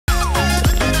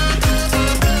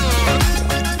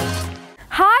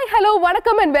Hello,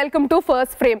 welcome and welcome to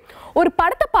First Frame. ஒரு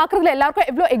படத்தை பார்க்கறதுல எல்லாருக்கும்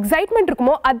எவ்வளவு எக்ஸைட்மென்ட்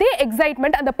இருக்குமோ அதே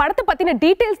எக்ஸைட்மென்ட் அந்த படத்தை பத்தின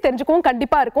டீடைல்ஸ் தெரிஞ்சுக்கவும்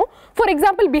கண்டிப்பா இருக்கும். For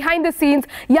example behind the scenes,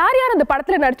 யார் யார் அந்த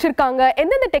படத்துல நடிச்சிருக்காங்க,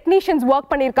 எந்தெந்த டெக்னீஷியன்ஸ் ஒர்க்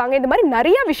பண்ணிருக்காங்க, இந்த மாதிரி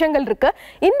நிறைய விஷயங்கள் இருக்கு.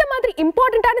 இந்த மாதிரி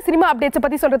இம்பார்ட்டன்ட்டான சினிமா அப்டேட்ஸ்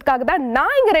பத்தி சொல்றதுக்காக தான்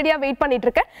நான் இங்க ரெடியா வெயிட் பண்ணிட்டு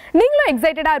இருக்கேன். நீங்களும்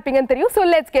எக்ஸைட்டடா இருப்பீங்கன்னு தெரியும். So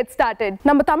let's get started.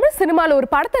 நம்ம தமிழ் சினிமால ஒரு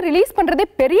படத்தை ரிலீஸ் பண்றதே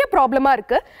பெரிய ப்ராப்ளமா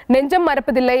இருக்கு. நெஞ்சம்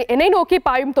மறப்பதில்லை, என்னை நோக்கி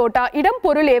பாயும் தோட்டா, இடம்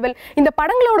பொருள் ஏவல், இந்த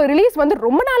படங்களோட ரிலீஸ் வந்து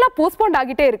ரொம்ப நாளா போஸ்ட்போன்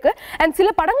ஆகிட்டே இருக்கு. அண்ட் சில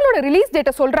படங்களோட ரிலீஸ்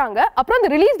டேட்டை சொல்றாங்க, அப்புறம் அந்த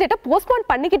ரிலீஸ் டேட்டை போஸ்ட்போன்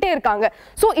பண்ணிக்கிட்டே இருக்காங்க.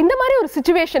 சோ இந்த மாதிரி ஒரு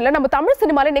சிச்சுவேஷன்ல நம்ம தமிழ்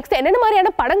சினிமால நெக்ஸ்ட் என்னென்ன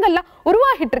மாதிரியான படங்கள்லாம்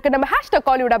உருவாகிட்டு இருக்கு நம்ம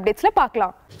 #Hollywood அப்டேட்ஸ்ல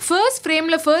பார்க்கலாம். ஃபர்ஸ்ட்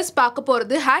ஃப்ரேம்ல ஃபர்ஸ்ட் பார்க்க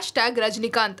போறது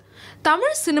 #ரஜினிகாந்த்.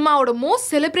 தமிழ் சினிமாவோட மோஸ்ட்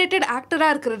செலிப்ரேட்டட் ஆக்டரா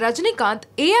இருக்கிற ரஜினிகாந்த்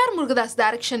ஏஆர் முருகதாஸ்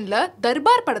டைரக்ஷன்ல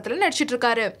தர்பார் படத்துல நடிச்சிட்டு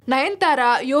இருக்காரு. நயன்தாரா,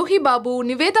 யோகி பாபு,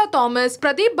 நிவேதா தாமஸ்,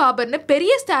 பிரதீப் பாபர்னு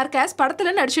பெரிய ஸ்டார் காஸ்ட்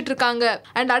படத்துல நடிச்சிட்டு இருக்காங்க.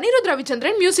 And Anirudh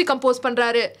Ravichandran music compose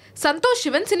பண்றாரு. சந்தோஷ்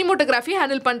சிவன் சினிமோட்டோகிராஃபி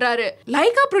ஹேண்டில் பண்றாரு.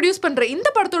 லைகா ப்ரொடியூஸ் பண்ற இந்த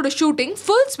படத்தோட ஷூட்டிங்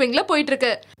ஃபுல் ஸ்விங்ல போயிட்டு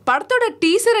இருக்கு. படத்தோட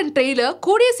டீசர் அண்ட் ட்ரெய்லர்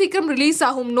கூடிய சீக்கிரம் ரிலீஸ்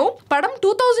ஆகும்னோ, படம்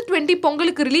 2020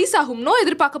 பொங்கலுக்கு ரிலீஸ் ஆகும்னோ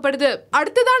எதிர்பார்க்கப்படுது.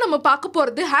 அடுத்ததான் நம்ம பார்க்க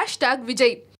போறது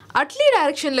 #விஜய். அட்லி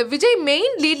டைரக்ஷன்ல விஜய்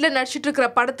மெயின் லீட்ல நடிச்சிட்டு இருக்கிற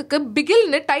படத்துக்கு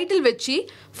பிகில்னு டைட்டில் வச்சு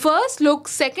first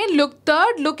look, second look,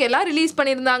 third look எல்லாம் ரிலீஸ்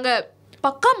பண்ணியிருந்தாங்க.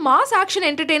 பக்கா மாஸ் ஆக்ஷன்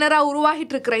என்டர்டெய்னரா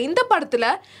உருவாகிட்டு இருக்கிற இந்த படத்துல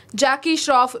ஜாக்கி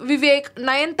ஷ்ராஃப், விவேக்,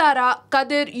 நயன்தாரா,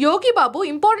 கதிர், யோகி பாபு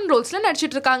இம்பார்ட்டன்ட் ரோல்ஸ்ல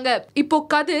நடிச்சிட்டு இருக்காங்க. இப்போ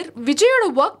கதிர் விஜயோட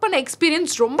ஒர்க் பண்ண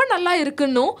எக்ஸ்பீரியன்ஸ் ரொம்ப நல்லா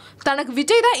இருக்குன்னு, தனக்கு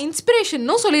விஜய் தான் இன்ஸ்பிரேஷன்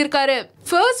சொல்லியிருக்காரு.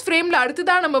 ஃபர்ஸ்ட் ஃப்ரேம்ல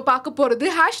அடுத்ததான் நம்ம பார்க்க போறது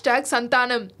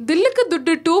 #சந்தானம். தில்லுக்கு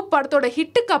துட்டு 2 படத்தோட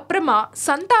ஹிட்டுக்கு அப்புறமா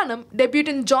சந்தானம்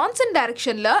டெபியூட்டன் ஜான்சன்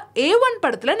டைரக்ஷன்ல A1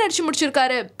 படத்துல நடிச்சு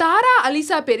முடிச்சிருக்காரு. தாரா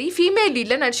அலிசா பெரி ஃபீமேல்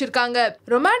லீட்ல நடிச்சிருக்காங்க.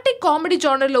 ரொமான்டிக் காமெடி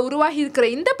ஜானர்ல உருவாகி இருக்கிற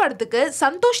இந்த படத்துக்கு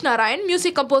சந்தோஷ் நாராயண்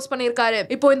மியூசிக் கம்போஸ் பண்ணிருக்காரு.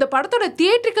 இப்போ இந்த படத்தோட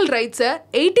தியேட்ரிக்கல் ரைட்ஸ்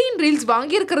 18 ரீல்ஸ்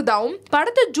வாங்கி இருக்கிறதாவும்,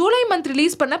 படத்தை ஜூலை மந்த்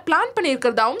ரிலீஸ் பண்ண பிளான்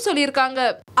பண்ணிருக்கிறதாவும் சொல்லியிருக்காங்க.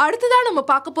 அடுத்ததான் நம்ம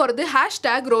பார்க்க போறது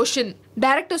 #ரோஷன்.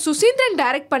 டைரக்டர் சுசீந்திரன்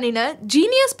டைரக்ட் பண்ணின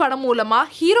ஜீனியஸ் படம் மூலமா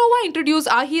ஹீரோவா இன்ட்ரோடியூஸ்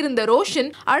ஆகியிருந்த ரோஷன்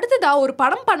அடுத்ததா ஒரு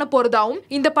படம் பண்ண போறதாவும்,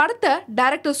 இந்த படத்தை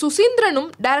டைரக்டர் சுசீந்திரனும்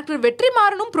டைரக்டர்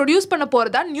வெற்றிமாறனும் ப்ரொடியூஸ் பண்ண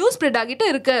போறதா நியூஸ் ஸ்ப்ரெட் ஆகிட்டு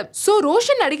இருக்கு. சோ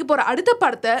ரோஷன் நடிக்க போற அடுத்த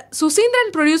படத்தை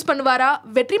சுசீந்திரன் ப்ரொடியூஸ் பண்ணுவாரா,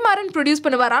 வெற்றிமாறன் ப்ரொடியூஸ்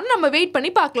பண்ணுவாரான்னு நம்ம வெயிட்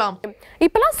பண்ணி பார்க்கலாம்.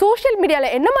 இப்பெல்லாம் சோஷியல் மீடியால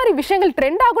என்ன மாதிரி விஷயங்கள்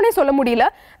ட்ரெண்ட் ஆகும்னே சொல்ல முடியல.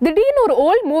 திடீர்னு ஒரு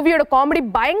ஓல்ட் மூவியோட காமெடி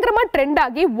பயங்கரமா ட்ரெண்ட்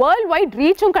ஆகி வேர்ல்ட் வைட்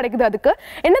ரீச்சும் கிடைக்குது. அதுக்கு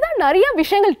என்னதான் நிறைய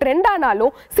விஷயங்கள் ட்ரெண்ட்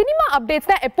ஆனாலும் சினிமா அப்டேட்ஸ்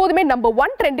தான் எப்போதுமே நம்பர்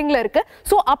 1 ட்ரெண்டிங்ல இருக்கு.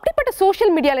 சோ அப்படிப்பட்ட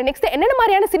சோஷியல் மீடியால நெக்ஸ்ட் என்னென்ன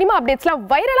மாதிரியான சினிமா அப்டேட்ஸ்லாம்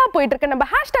வைரலா போயிட்டு இருக்கு நம்ம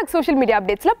 #சோஷியல் மீடியா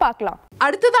அப்டேட்ஸ்ல பார்க்கலாம்.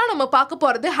 அடுத்ததான் நம்ம பார்க்க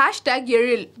போறது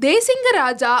 #எழில். தேசிங்க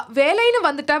ராஜா, வேலைன்னு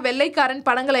வந்துட்டா வெள்ளைக்காரன்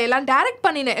படங்களை எல்லாம் டைரக்ட்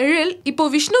பண்ணின எழில் இப்போ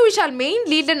விஷ்ணு விஷால் மெயின்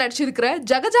லீட்ல நடிச்சிருக்கிற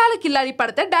ஜகஜால கில்லாடி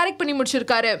படத்தை டைரக்ட் பண்ணி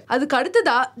முடிச்சிருக்காரு. அதுக்கு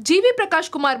அடுத்ததா ஜிவி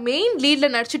பிரகாஷ் குமார் மெயின் லீட்ல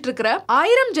நடிச்சிட்டு இருக்கிற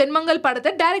 1000 ஜென்மங்கள்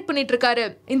படத்தை டைரக்ட் பண்ணிட்டு இருக்காரு.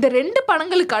 இந்த 2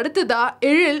 படங்களுக்கு அடுத்ததா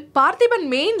எழில் பார்த்திபன்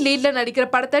மெயின் லீட்ல நடிக்கிற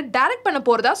படத்தை டைரக்ட் பண்ண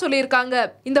போறதா சொல்லியிருக்காங்க.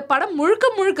 இந்த படம் முழுக்க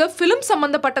முழுக்க பிலிம்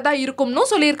சம்பந்தப்பட்டதா இருக்கும்னு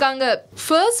சொல்லியிருக்காங்க.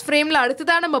 ஃபர்ஸ்ட் ஃப்ரேம்ல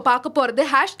அடுத்ததா நம்ம பார்க்க போறது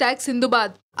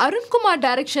 #சிந்துபாத். அருண்குமார்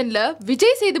டைரக்ஷன்ல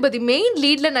விஜய் சேதுபதி மெயின்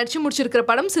லீட்ல நடிச்சு முடிச்சிருக்கிற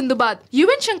படம் சிந்துபாத்.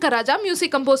 யுவன் சங்கர் ராஜா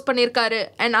மியூசிக் கம்போஸ் பண்ணிருக்காரு.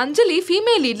 அண்ட் அஞ்சலி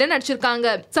ஃபீமேல் லீட்ல நடிச்சிருக்காங்க.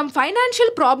 சம்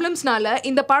ஃபைனான்சியல் ப்ராப்ளம்ஸ்னால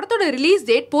இந்த படத்தோட ரிலீஸ்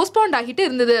டேட் போஸ்ட்போன் ஆகிட்டு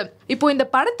இருந்தது. இப்போ இந்த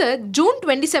படத்தை ஜூன்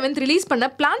 27 ரிலீஸ் பண்ண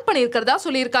பிளான் பண்ணிருக்கிறதா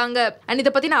சொல்லியிருக்காங்க. அண்ட்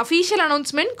இதை பத்தின அபிஷியல்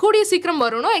அனௌன்ஸ்மெண்ட் கூடிய சீக்கிரம்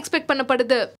வரும்னு எக்ஸ்பெக்ட்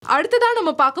பண்ணப்படுது. அடுத்ததான்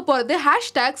நம்ம பார்க்க போறது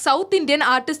 #சவுத் இந்தியன்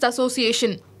ஆர்டிஸ்ட்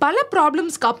அசோசியேஷன். பல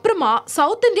ப்ராப்ளம்ஸ்க்கு அப்புறமா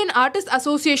சவுத் இந்தியன் ஆர்டிஸ்ட்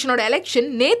அசோசியேஷனோட எலெக்ஷன்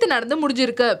நேத்து நடந்து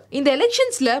முடிஞ்சிருக்கு. இந்த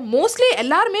எலெக்ஷன்ஸ்ல மோஸ்ட்லி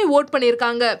எல்லாருமே ஓட்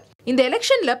பண்ணிருக்காங்க. இந்த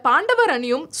எலெக்ஷன்ல பாண்டவர்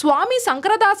அணியும் சுவாமி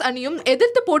சங்கரதாஸ் அணியும்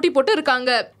எதிர்த்து போட்டி போட்டு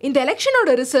இருக்காங்க. இந்த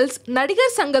எலெக்ஷனோட ரிசல்ட்ஸ்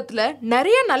நடிகர் சங்கத்துல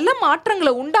நிறைய நல்ல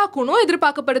மாற்றங்களை உண்டாக்கும்னு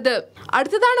எதிர்பார்க்கப்படுது.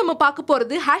 அடுத்ததான் நம்ம பார்க்க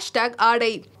போறது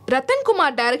 #ஆடை.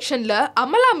 ரத்தன்குமார் டைரக்ஷன்ல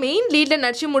அமலா மெயின் லீட்ல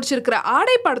நடிச்சு முடிச்சிருக்கிற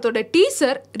ஆடை படத்தோட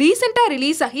டீசர் ரீசெண்டா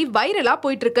ரிலீஸ் ஆகி வைரலா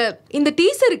போயிட்டு இருக்கு. இந்த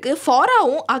டீசருக்கு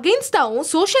ஃபாராவும் அகைன்ஸ்டாவும்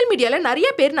சோஷியல் மீடியால நிறைய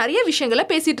பேர் நிறைய விஷயங்களை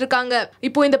பேசிட்டு இருக்காங்க.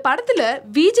 இப்போ இந்த படத்துல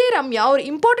விஜய் ரம்யா ஒரு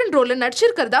இம்பார்ட்டன்ட் ரோல்ல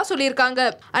நடிச்சிருக்கிறதா சொல்லியிருக்காங்க.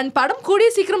 அண்ட் படம் கூடிய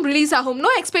சீக்கிரம் ரிலீஸ்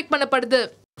ஆகும்னு எக்ஸ்பெக்ட் பண்ணப்படுது.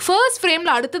 ஃபர்ஸ்ட்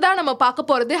ஃப்ரேம்ல அடுத்ததா நம்ம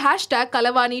பார்க்க போறது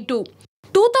 #கலவாணி 2.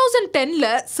 2010ல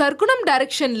சர்க்குணம்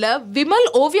டைரக்ஷன்ல விமல்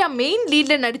ஓவியா மெயின்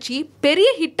லீட்ல நடிச்சு பெரிய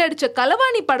ஹிட் அடிச்ச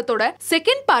கலவாணி படத்தோட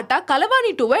செகண்ட் பார்ட்டா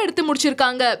கலவாணி 2 எடுத்து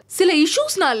முடிச்சிருக்காங்க. சில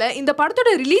இஷ்யூஸ்னால இந்த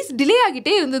படத்தோட ரிலீஸ் டிலே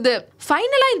ஆகிட்டே இருந்தது.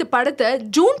 ஃபைனலா இந்த படத்தை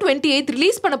ஜூன் 28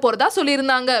 ரிலீஸ் பண்ண போறதா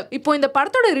சொல்லியிருந்தாங்க. இப்போ இந்த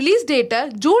படத்தோட ரிலீஸ் டேட்டை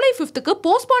ஜூலை 5க்கு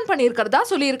போஸ்ட்போன் பண்ணியிருக்கிறதா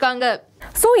சொல்லியிருக்காங்க.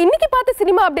 So இன்னைக்கு பார்த்த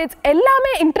சினிமா அப்டேட்ஸ்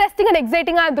எல்லாமே இன்ட்ரெஸ்டிங் அண்ட்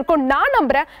எக்ஸைட்டிங்கா இருக்கும் நான்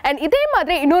நம்புறேன். அண்ட் இதே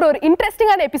மாதிரி இன்னொரு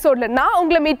இன்ட்ரெஸ்டிங்கான எபிசோட்ல நான்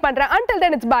உங்களை மீட் பண்றேன். Until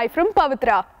then it's bye from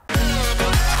Pavitra.